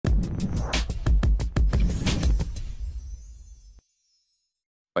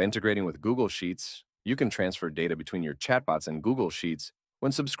By integrating with Google Sheets, you can transfer data between your chatbots and Google Sheets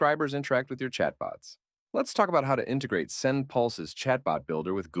when subscribers interact with your chatbots. Let's talk about how to integrate SendPulse's chatbot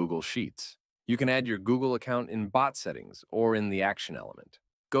builder with Google Sheets. You can add your Google account in Bot Settings or in the Action element.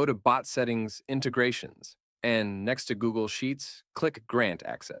 Go to Bot Settings Integrations, and next to Google Sheets, click Grant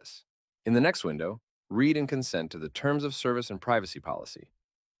Access. In the next window, read and consent to the Terms of Service and Privacy Policy,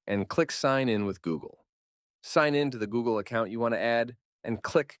 and click Sign in with Google. Sign in to the Google account you want to add, and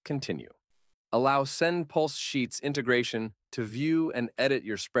click Continue. Allow SendPulse Sheets integration to view and edit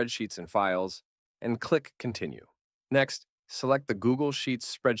your spreadsheets and files, and click Continue. Next, select the Google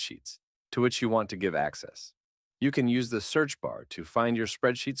Sheets spreadsheets to which you want to give access. You can use the search bar to find your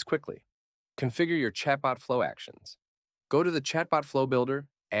spreadsheets quickly. Configure your chatbot flow actions. Go to the Chatbot Flow Builder,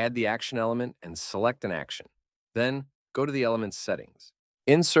 add the action element, and select an action. Then, go to the element's settings.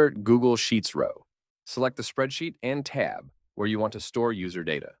 Insert Google Sheets row. Select the spreadsheet and tab where you want to store user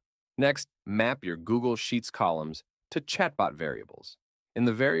data. Next, map your Google Sheets columns to chatbot variables. In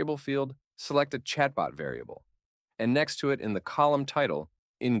the variable field, select a chatbot variable, and next to it in the column title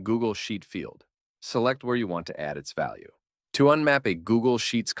in Google Sheet field, select where you want to add its value. To unmap a Google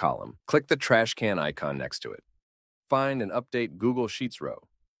Sheets column, click the trash can icon next to it. Find and update Google Sheets row.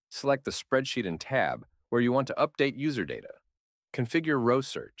 Select the spreadsheet and tab where you want to update user data. Configure row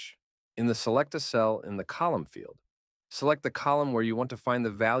search. In the Select a Cell in the Column field, select the column where you want to find the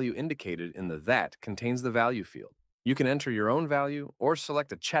value indicated in the That contains the value field. You can enter your own value or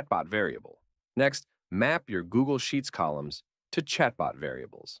select a chatbot variable. Next, map your Google Sheets columns to chatbot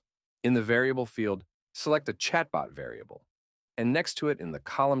variables. In the variable field, select a chatbot variable, and next to it in the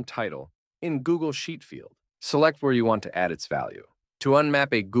column title in Google Sheet field, select where you want to add its value. To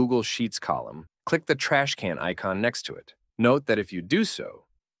unmap a Google Sheets column, click the trash can icon next to it. Note that if you do so,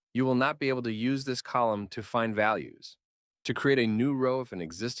 you will not be able to use this column to find values. To create a new row if an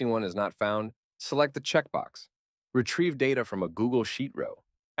existing one is not found, select the checkbox. Retrieve data from a Google Sheet row.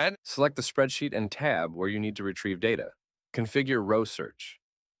 And select the spreadsheet and tab where you need to retrieve data. Configure row search.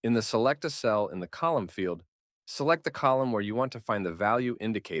 In the Select a Cell in the Column field, select the column where you want to find the value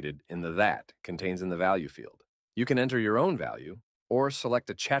indicated in the That contains in the value field. You can enter your own value or select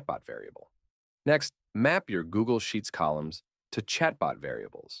a chatbot variable. Next, map your Google Sheets columns to chatbot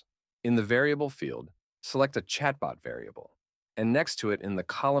variables. In the variable field, select a chatbot variable, and next to it in the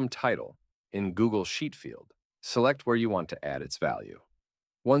column title in Google Sheet field, select where you want to add its value.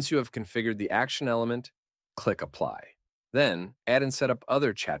 Once you have configured the action element, click Apply. Then, add and set up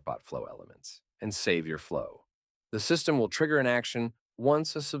other chatbot flow elements and save your flow. The system will trigger an action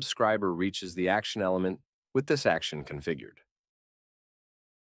once a subscriber reaches the action element with this action configured.